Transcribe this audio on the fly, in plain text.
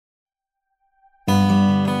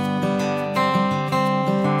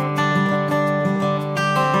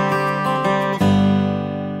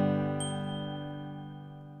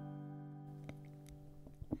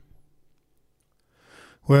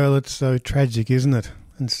Well, it's so tragic, isn't it?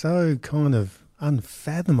 And so kind of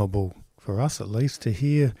unfathomable, for us at least, to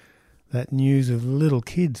hear that news of little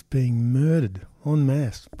kids being murdered en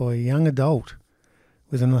masse by a young adult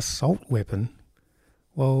with an assault weapon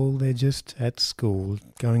while they're just at school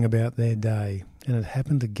going about their day. And it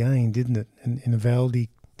happened again, didn't it, in Uvalde,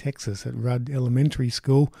 Texas, at Rudd Elementary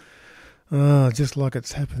School. Just like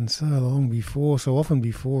it's happened so long before, so often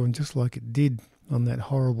before, and just like it did on that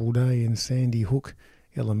horrible day in Sandy Hook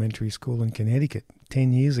Elementary School in Connecticut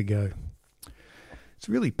 10 years ago. It's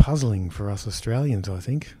really puzzling for us Australians, I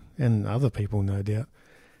think, and other people no doubt,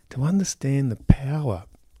 to understand the power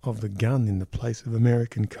of the gun in the place of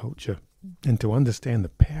American culture, and to understand the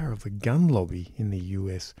power of the gun lobby in the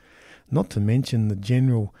US, not to mention the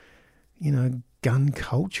general, gun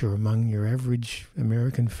culture among your average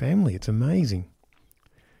American family. It's amazing.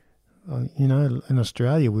 In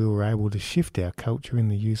Australia we were able to shift our culture in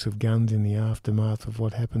the use of guns in the aftermath of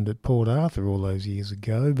what happened at Port Arthur all those years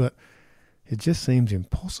ago, but it just seems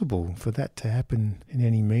impossible for that to happen in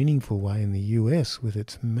any meaningful way in the US with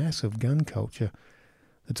its massive gun culture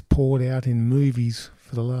that's poured out in movies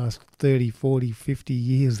for the last 30, 40, 50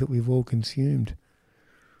 years that we've all consumed.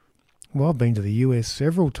 Well, I've been to the US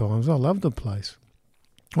several times. I love the place.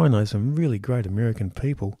 I know some really great American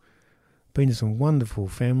people. Been to some wonderful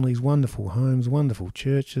families, wonderful homes, wonderful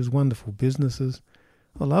churches, wonderful businesses.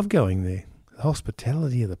 I love going there. The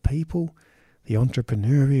hospitality of the people, the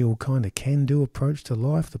entrepreneurial kind of can-do approach to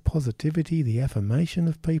life, the positivity, the affirmation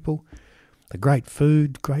of people, the great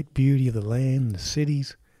food, great beauty of the land, the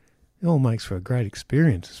cities. It all makes for a great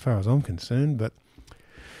experience as far as I'm concerned, but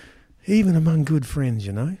even among good friends,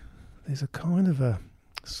 there's a kind of a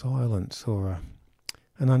silence or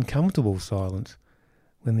an uncomfortable silence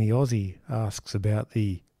when the Aussie asks about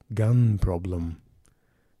the gun problem.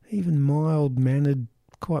 Even mild-mannered,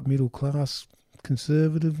 quite middle-class,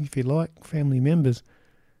 conservative, if you like, family members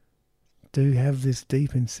do have this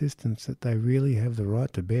deep insistence that they really have the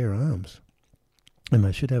right to bear arms and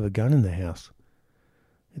they should have a gun in the house.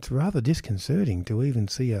 It's rather disconcerting to even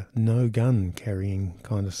see a no-gun carrying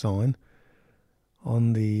kind of sign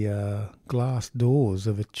on the glass doors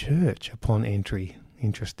of a church upon entry.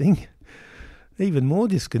 Interesting. Even more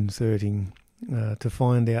disconcerting to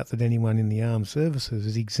find out that anyone in the armed services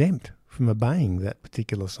is exempt from obeying that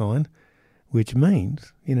particular sign, which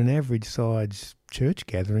means in an average-sized church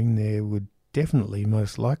gathering there would definitely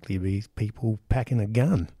most likely be people packing a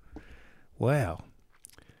gun. Wow.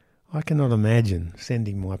 I cannot imagine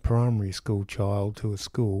sending my primary school child to a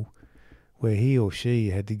school where he or she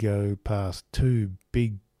had to go past two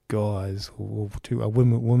big guys or two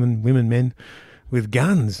women, men with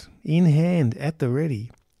guns in hand at the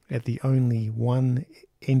ready at the only one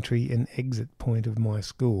entry and exit point of my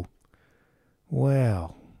school.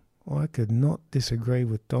 Wow, I could not disagree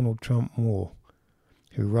with Donald Trump more,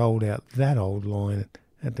 who rolled out that old line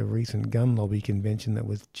at the recent gun lobby convention that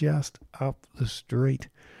was just up the street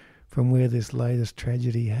from where this latest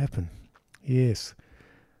tragedy happened. Yes,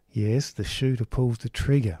 the shooter pulls the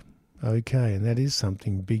trigger. Okay, and that is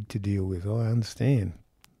something big to deal with, I understand.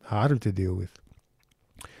 Harder to deal with.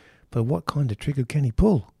 But what kind of trigger can he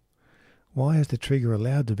pull? Why is the trigger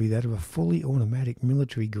allowed to be that of a fully automatic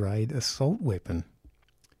military-grade assault weapon?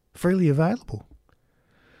 Freely available.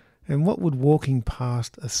 And what would walking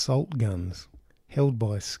past assault guns, held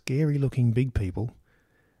by scary-looking big people,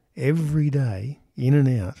 every day, in and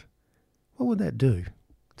out, what would that do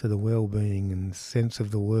to the well-being and sense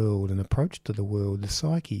of the world and approach to the world, the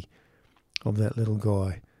psyche of that little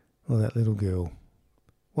guy or that little girl?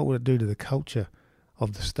 What would it do to the culture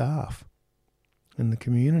of the staff and the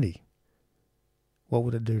community? What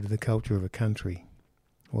would it do to the culture of a country?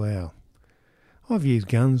 Wow. I've used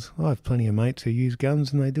guns. I have plenty of mates who use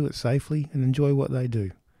guns and they do it safely and enjoy what they do.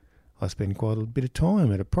 I spend quite a bit of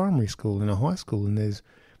time at a primary school and a high school and there's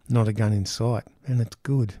not a gun in sight, and it's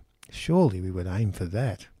good. Surely we would aim for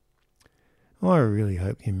that. I really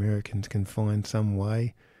hope the Americans can find some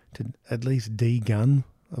way to at least de-gun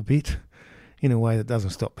a bit, in a way that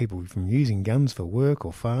doesn't stop people from using guns for work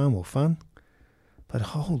or farm or fun, but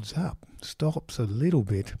holds up, stops a little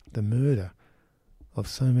bit the murder of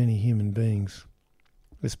so many human beings,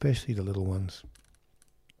 especially the little ones.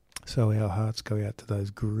 So our hearts go out to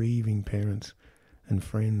those grieving parents and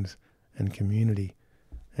friends and community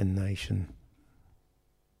and nation.